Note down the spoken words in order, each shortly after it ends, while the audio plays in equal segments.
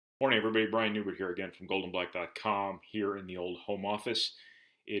Morning, everybody. Brian Neubert here again from goldenblack.com here in the old home office.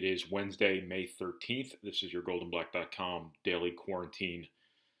 It is Wednesday, May 13th. This is your goldenblack.com Daily Quarantine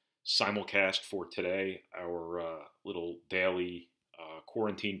Simulcast for today. Our little daily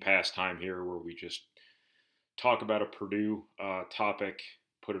quarantine pastime here where we just talk about a Purdue topic,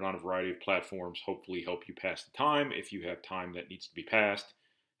 put it on a variety of platforms, hopefully help you pass the time. If you have time that needs to be passed,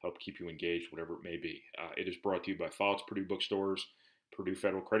 help keep you engaged, whatever it may be. It is brought to you by Follett's Purdue Bookstores, Purdue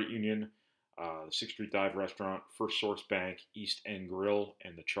Federal Credit Union, the 6th Street Dive Restaurant, First Source Bank, East End Grill,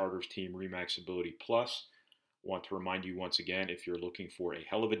 and the Charters Team Remax Ability Plus. Want to remind you once again, if you're looking for a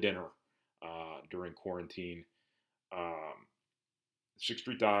hell of a dinner during quarantine, 6th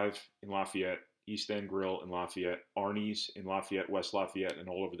Street Dive in Lafayette, East End Grill in Lafayette, Arnie's in Lafayette, West Lafayette, and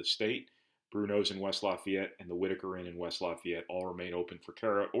all over the state, Bruno's in West Lafayette, and the Whitaker Inn in West Lafayette all remain open for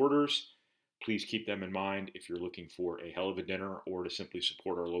carryout orders. Please keep them in mind if you're looking for a hell of a dinner or to simply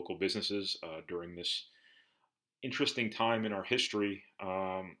support our local businesses during this interesting time in our history.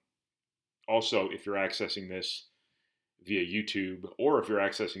 Also, if you're accessing this via YouTube or if you're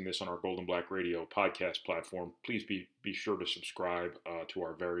accessing this on our Golden Black Radio podcast platform, please be sure to subscribe to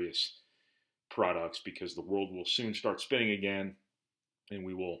our various products because the world will soon start spinning again and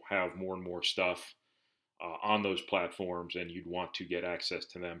we will have more and more stuff on those platforms and you'd want to get access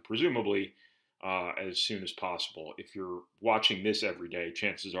to them, presumably, as soon as possible. If you're watching this every day,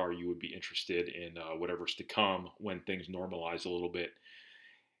 chances are you would be interested in whatever's to come when things normalize a little bit.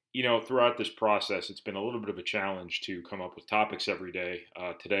 You know, throughout this process, it's been a little bit of a challenge to come up with topics every day.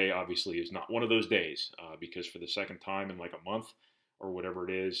 Today, obviously, is not one of those days because for the second time in like a month or whatever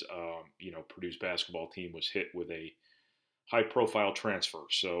it is, Purdue's basketball team was hit with a high-profile transfer.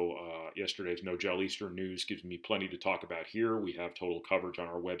 So yesterday's Nojel Eastern news gives me plenty to talk about here. We have total coverage on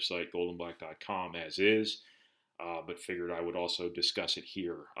our website, goldenblack.com, as is, but figured I would also discuss it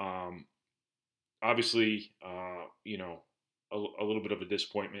here. Obviously, a little bit of a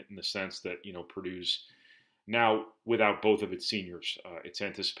disappointment in the sense that, Purdue's now without both of its seniors, its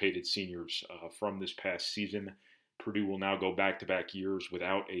anticipated seniors from this past season. Purdue will now go back-to-back years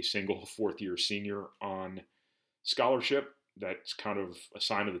without a single fourth-year senior on scholarship. That's kind of a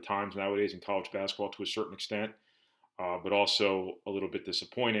sign of the times nowadays in college basketball to a certain extent, but also a little bit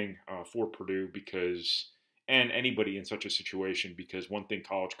disappointing for Purdue and anybody in such a situation, because one thing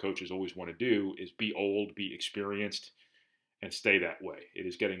college coaches always want to do is be old, be experienced, and stay that way. It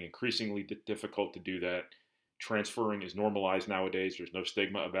is getting increasingly difficult to do that. Transferring is normalized nowadays. There's no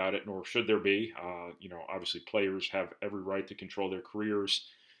stigma about it, nor should there be. Obviously players have every right to control their careers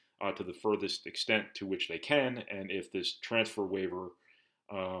to the furthest extent to which they can, and if this transfer waiver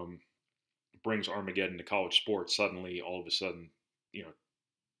brings Armageddon to college sports, suddenly, all of a sudden,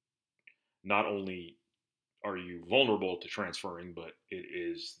 not only are you vulnerable to transferring, but it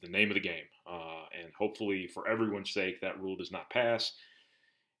is the name of the game. And hopefully, for everyone's sake, that rule does not pass.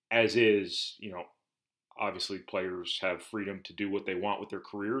 As is, obviously players have freedom to do what they want with their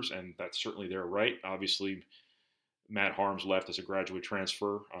careers, and that's certainly their right. Obviously, Matt Harms left as a graduate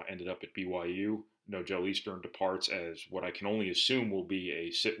transfer, ended up at BYU. Nojel Eastern departs as what I can only assume will be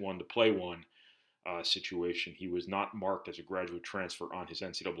a sit one to play one situation. He was not marked as a graduate transfer on his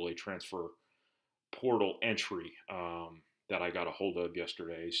NCAA transfer portal entry that I got a hold of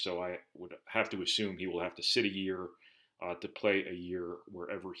yesterday. So I would have to assume he will have to sit a year to play a year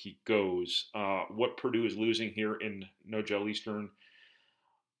wherever he goes. What Purdue is losing here in Nojel Eastern,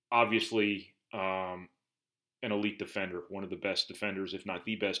 obviously, an elite defender, one of the best defenders, if not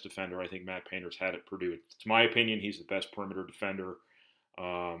the best defender, I think Matt Painter's had at Purdue. It's my opinion he's the best perimeter defender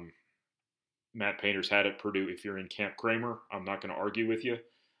Matt Painter's had at Purdue. If you're in Camp Kramer, I'm not going to argue with you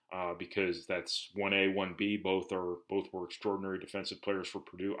because that's 1A, 1B. Both were extraordinary defensive players for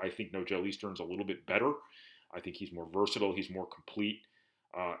Purdue. I think Nojel Eastern's a little bit better. I think he's more versatile, he's more complete,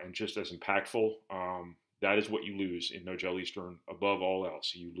 and just as impactful. That is what you lose in Nojel Eastern above all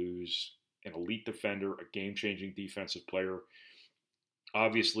else. You lose an elite defender, a game-changing defensive player.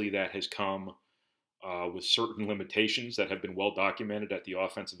 Obviously, that has come with certain limitations that have been well documented at the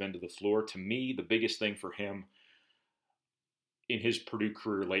offensive end of the floor. To me, the biggest thing for him in his Purdue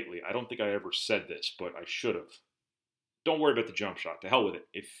career lately, I don't think I ever said this, but I should have. Don't worry about the jump shot. To hell with it.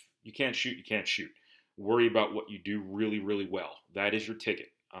 If you can't shoot, you can't shoot. Worry about what you do really, really well. That is your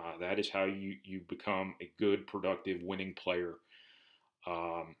ticket. That is how you become a good, productive, winning player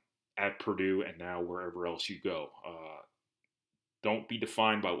at Purdue and now wherever else you go. Don't be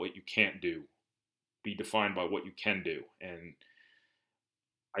defined by what you can't do. Be defined by what you can do. And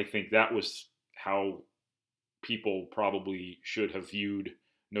I think that was how people probably should have viewed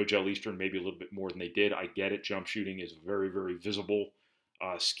Nojel Eastern maybe a little bit more than they did. I get it. Jump shooting is very, very visible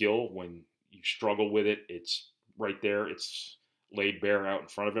skill. When you struggle with it, it's right there. It's laid bare out in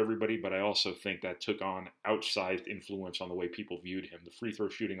front of everybody. But I also think that took on outsized influence on the way people viewed him. The free throw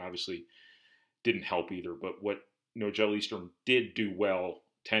shooting obviously didn't help either. But what Nojel Eastern did do well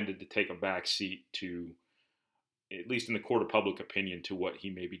tended to take a back seat to, at least in the court of public opinion, to what he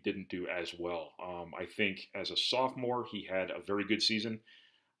maybe didn't do as well. I think as a sophomore, he had a very good season.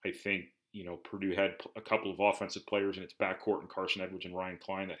 I think, Purdue had a couple of offensive players in its backcourt, in Carson Edwards and Ryan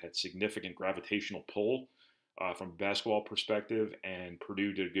Klein, that had significant gravitational pull from a basketball perspective, and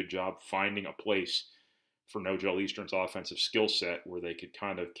Purdue did a good job finding a place for Nojel Eastern's offensive skill set where they could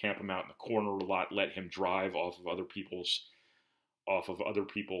kind of camp him out in the corner a lot, let him drive off of other people's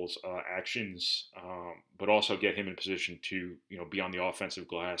actions, but also get him in position to be on the offensive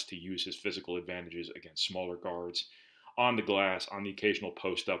glass, to use his physical advantages against smaller guards on the glass, on the occasional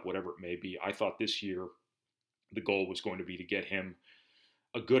post up, whatever it may be. I thought this year the goal was going to be to get him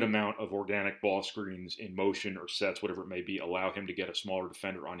a good amount of organic ball screens in motion or sets, whatever it may be, allow him to get a smaller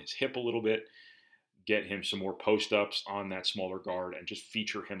defender on his hip a little bit, get him some more post-ups on that smaller guard, and just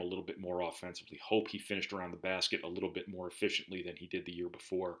feature him a little bit more offensively. Hope he finished around the basket a little bit more efficiently than he did the year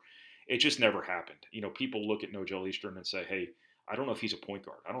before. It just never happened. People look at Nojel Eastern and say, hey, I don't know if he's a point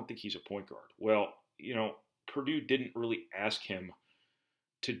guard. I don't think he's a point guard. Well, Purdue didn't really ask him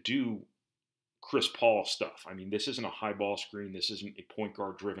to do Chris Paul stuff. I mean, this isn't a high ball screen. This isn't a point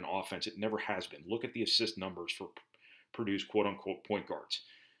guard driven offense. It never has been. Look at the assist numbers for Purdue's quote unquote point guards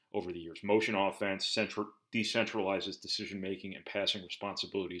over the years. Motion offense, decentralizes decision making and passing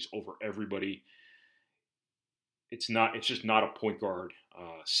responsibilities over everybody. It's just not a point guard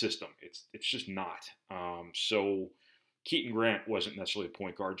system. It's just not. So Keaton Grant wasn't necessarily a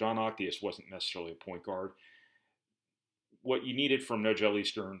point guard. John Octius wasn't necessarily a point guard. What you needed from Nojel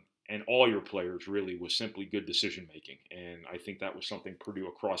Eastern and all your players really was simply good decision making. And I think that was something Purdue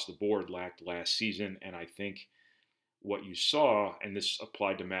across the board lacked last season. And I think what you saw, and this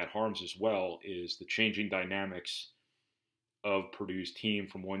applied to Matt Harms as well, is the changing dynamics of Purdue's team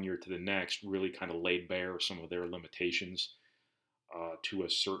from one year to the next really kind of laid bare some of their limitations to a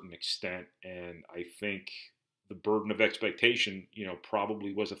certain extent. And I think the burden of expectation,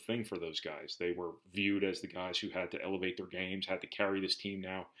 probably was a thing for those guys. They were viewed as the guys who had to elevate their games, had to carry this team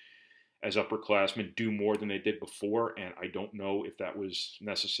now as upperclassmen, do more than they did before. And I don't know if that was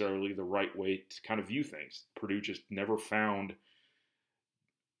necessarily the right way to kind of view things. Purdue just never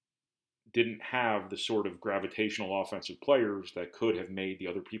didn't have the sort of gravitational offensive players that could have made the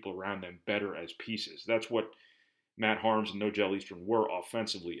other people around them better as pieces. That's what Matt Harms and Nojel Eastern were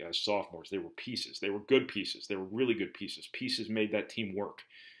offensively as sophomores. They were pieces. They were good pieces. They were really good pieces. Pieces made that team work.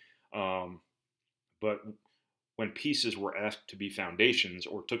 But when pieces were asked to be foundations,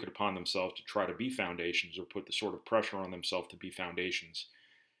 or took it upon themselves to try to be foundations, or put the sort of pressure on themselves to be foundations,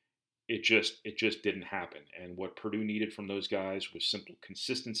 it just didn't happen. And what Purdue needed from those guys was simple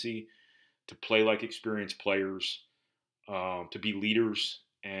consistency, to play like experienced players, to be leaders.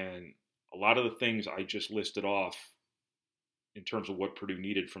 And a lot of the things I just listed off in terms of what Purdue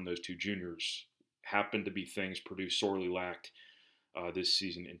needed from those two juniors happened to be things Purdue sorely lacked this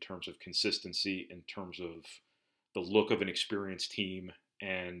season, in terms of consistency, in terms of the look of an experienced team,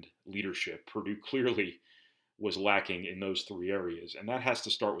 and leadership. Purdue clearly was lacking in those three areas, and that has to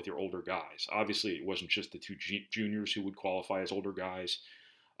start with your older guys. Obviously, it wasn't just the two juniors who would qualify as older guys,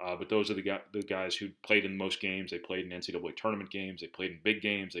 but those are the guys who played in most games. They played in NCAA tournament games. They played in big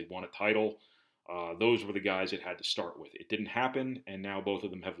games. They won a title. Those were the guys it had to start with. It didn't happen, and now both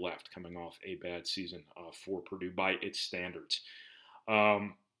of them have left, coming off a bad season for Purdue by its standards.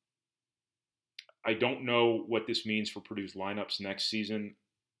 I don't know what this means for Purdue's lineups next season.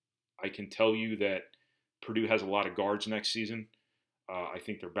 I can tell you that Purdue has a lot of guards next season. I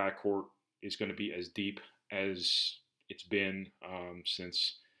think their backcourt is going to be as deep as it's been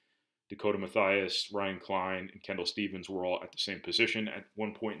since Dakota Mathias, Ryan Klein, and Kendall Stevens were all at the same position at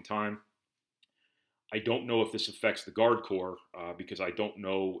one point in time. I don't know if this affects the guard core because I don't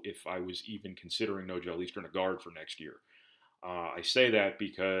know if I was even considering Nojel Eastern a guard for next year. I say that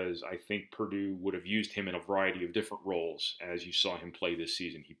because I think Purdue would have used him in a variety of different roles as you saw him play this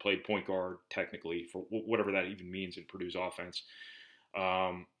season. He played point guard, technically, for whatever that even means in Purdue's offense.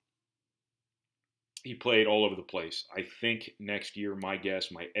 He played all over the place. I think next year, my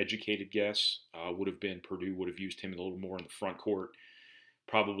educated guess, would have been Purdue would have used him a little more in the front court.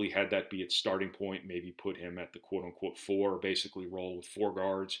 Probably had that be its starting point, maybe put him at the quote-unquote four, basically roll with four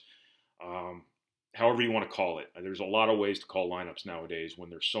guards. However you want to call it. There's a lot of ways to call lineups nowadays when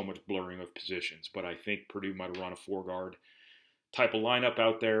there's so much blurring of positions, but I think Purdue might have run a four-guard type of lineup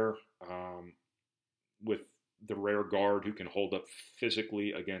out there with the rare guard who can hold up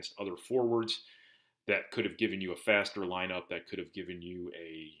physically against other forwards. That could have given you a faster lineup. That could have given you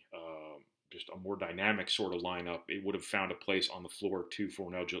a just a more dynamic sort of lineup. It would have found a place on the floor too for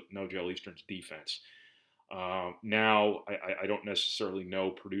Nojel Eastern's defense. Now, I don't necessarily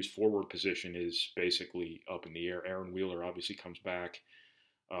know. Purdue's forward position is basically up in the air. Aaron Wheeler obviously comes back,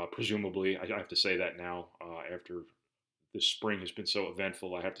 presumably. I have to say that now after this spring has been so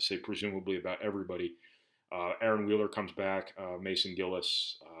eventful. I have to say presumably about everybody. Aaron Wheeler comes back. Mason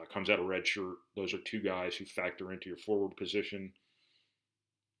Gillis comes out of redshirt. Those are two guys who factor into your forward position.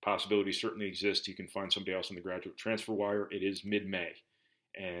 Possibility certainly exists. You can find somebody else on the graduate transfer wire. It is mid-May,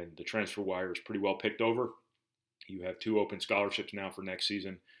 and the transfer wire is pretty well picked over. You have 2 open scholarships now for next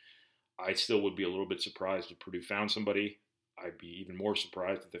season. I still would be a little bit surprised if Purdue found somebody. I'd be even more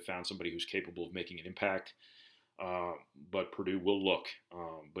surprised if they found somebody who's capable of making an impact. But Purdue will look.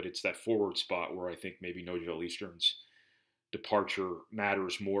 But it's that forward spot where I think maybe Nojel Eastern's departure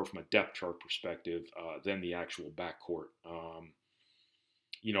matters more from a depth chart perspective than the actual backcourt.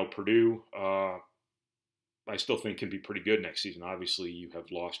 Purdue, I still think can be pretty good next season. Obviously, you have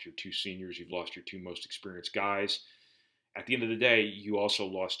lost your 2 seniors. You've lost your 2 most experienced guys. At the end of the day, you also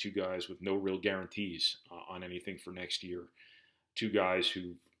lost 2 guys with no real guarantees on anything for next year. 2 guys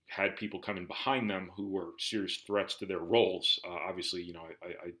who had people coming behind them who were serious threats to their roles. Obviously,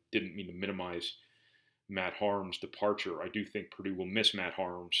 I didn't mean to minimize Matt Harm's departure. I do think Purdue will miss Matt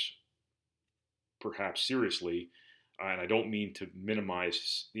Harms, perhaps seriously. And I don't mean to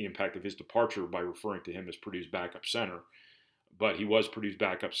minimize the impact of his departure by referring to him as Purdue's backup center. But he was Purdue's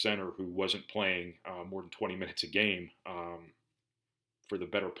backup center who wasn't playing more than 20 minutes a game for the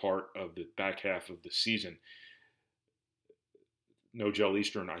better part of the back half of the season. Nojel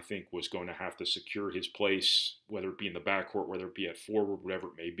Eastern, I think, was going to have to secure his place, whether it be in the backcourt, whether it be at forward, whatever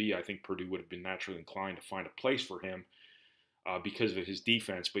it may be. I think Purdue would have been naturally inclined to find a place for him because of his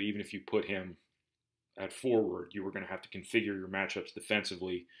defense. But even if you put him at forward, you were going to have to configure your matchups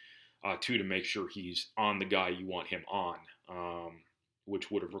defensively to make sure he's on the guy you want him on,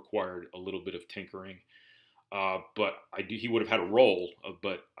 which would have required a little bit of tinkering. But he would have had a role,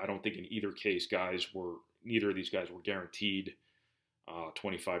 but I don't think in either case neither of these guys were guaranteed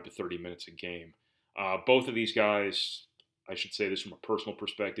 25 to 30 minutes a game. Both of these guys, I should say this from a personal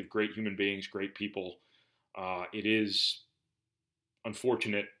perspective, great human beings, great people. It is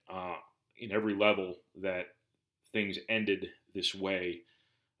unfortunate in every level that things ended this way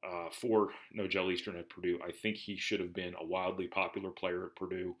for Nojel Eastern at Purdue. I think he should have been a wildly popular player at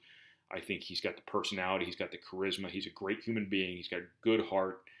Purdue. I think he's got the personality, he's got the charisma, he's a great human being, he's got a good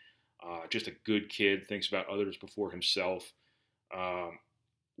heart, just a good kid, thinks about others before himself.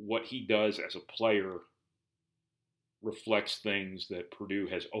 What he does as a player reflects things that Purdue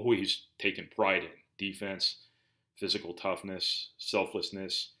has always taken pride in: defense, physical toughness,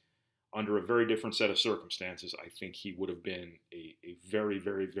 selflessness. Under a very different set of circumstances, I think he would have been a very,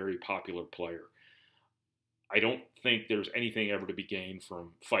 very, very popular player. I don't think there's anything ever to be gained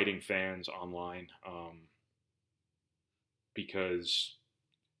from fighting fans online because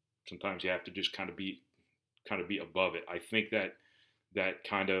sometimes you have to just kind of be above it. I think that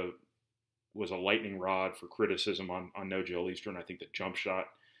kind of was a lightning rod for criticism on Nojel Eastern. I think the jump shot,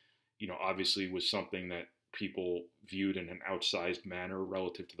 obviously was something that people viewed in an outsized manner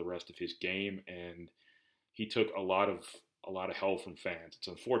relative to the rest of his game, and he took a lot of hell from fans. It's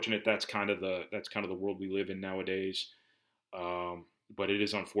unfortunate. That's kind of the world we live in nowadays. But it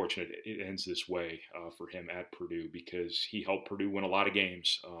is unfortunate it ends this way for him at Purdue, because he helped Purdue win a lot of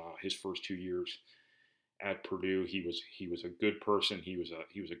games his first 2 years at Purdue. He was a good person. He was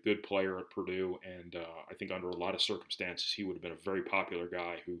a good player at Purdue, and I think under a lot of circumstances he would have been a very popular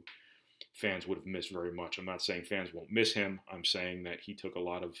guy who fans would have missed very much. I'm not saying fans won't miss him. I'm saying that he took a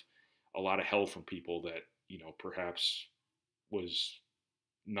lot of hell from people that perhaps was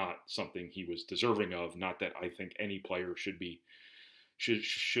not something he was deserving of. Not that I think any player should be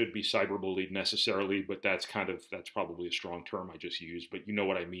cyberbullied necessarily, but that's probably a strong term I just used, but you know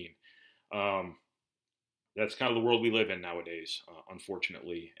what I mean. That's kind of the world we live in nowadays,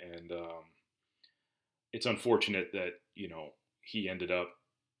 unfortunately, and it's unfortunate that he ended up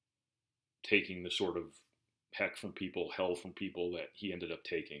taking the sort of hell from people that he ended up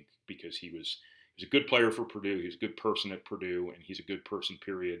taking, because he was a good player for Purdue. He was a good person at Purdue, and he's a good person,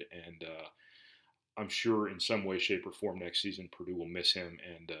 period. And I'm sure in some way, shape, or form next season, Purdue will miss him.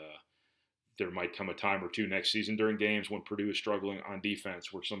 And there might come a time or two next season during games when Purdue is struggling on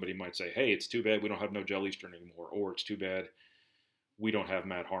defense where somebody might say, hey, it's too bad we don't have Nojel Eastern anymore, or it's too bad we don't have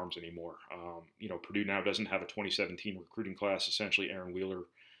Matt Harms anymore. Purdue now doesn't have a 2017 recruiting class. Essentially, Aaron Wheeler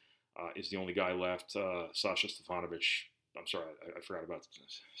is the only guy left. Sasha Stefanovic, I'm sorry, I forgot about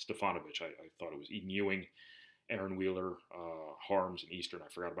Stefanovic. I thought it was Eden Ewing, Aaron Wheeler, Harms, and Eastern. I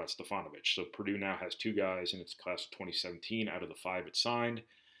forgot about Stefanovic. So Purdue now has 2 guys in its class of 2017 out of the 5 it signed.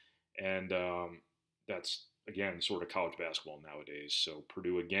 And that's, again, sort of college basketball nowadays. So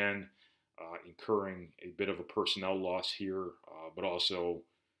Purdue, again, incurring a bit of a personnel loss here, but also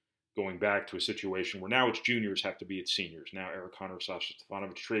going back to a situation where now its juniors have to be its seniors. Now Eric Hunter, Sasha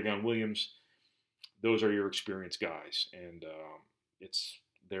Stefanovic, Travion Williams, those are your experienced guys. And it's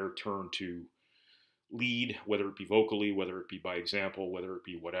their turn to lead, whether it be vocally, whether it be by example, whether it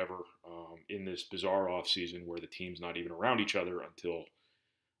be whatever, in this bizarre offseason where the team's not even around each other until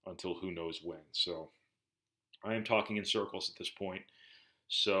who knows when. So I am talking in circles at this point.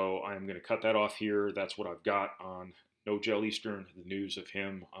 So I'm going to cut that off here. That's what I've got on Nojel Eastern, the news of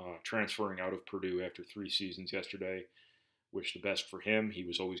him transferring out of Purdue after 3 seasons yesterday. Wish the best for him. He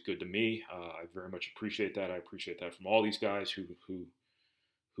was always good to me. I very much appreciate that. I appreciate that from all these guys who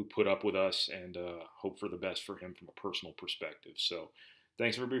put up with us, and hope for the best for him from a personal perspective. So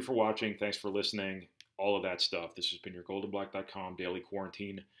thanks everybody for watching. Thanks for listening. All of that stuff. This has been your goldenblack.com Daily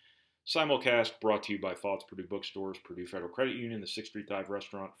Quarantine Simulcast, brought to you by Falls Purdue Bookstores, Purdue Federal Credit Union, the 6th Street Dive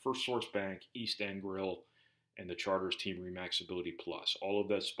Restaurant, First Source Bank, East End Grill, and the Charters Team Remaxability Plus. All of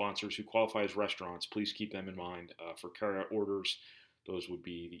the sponsors who qualify as restaurants, please keep them in mind for carryout orders. Those would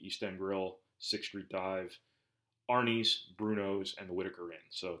be the East End Grill, 6th Street Dive, Arnie's, Bruno's, and the Whitaker Inn.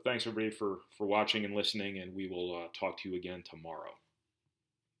 So thanks everybody for watching and listening, and we will talk to you again tomorrow.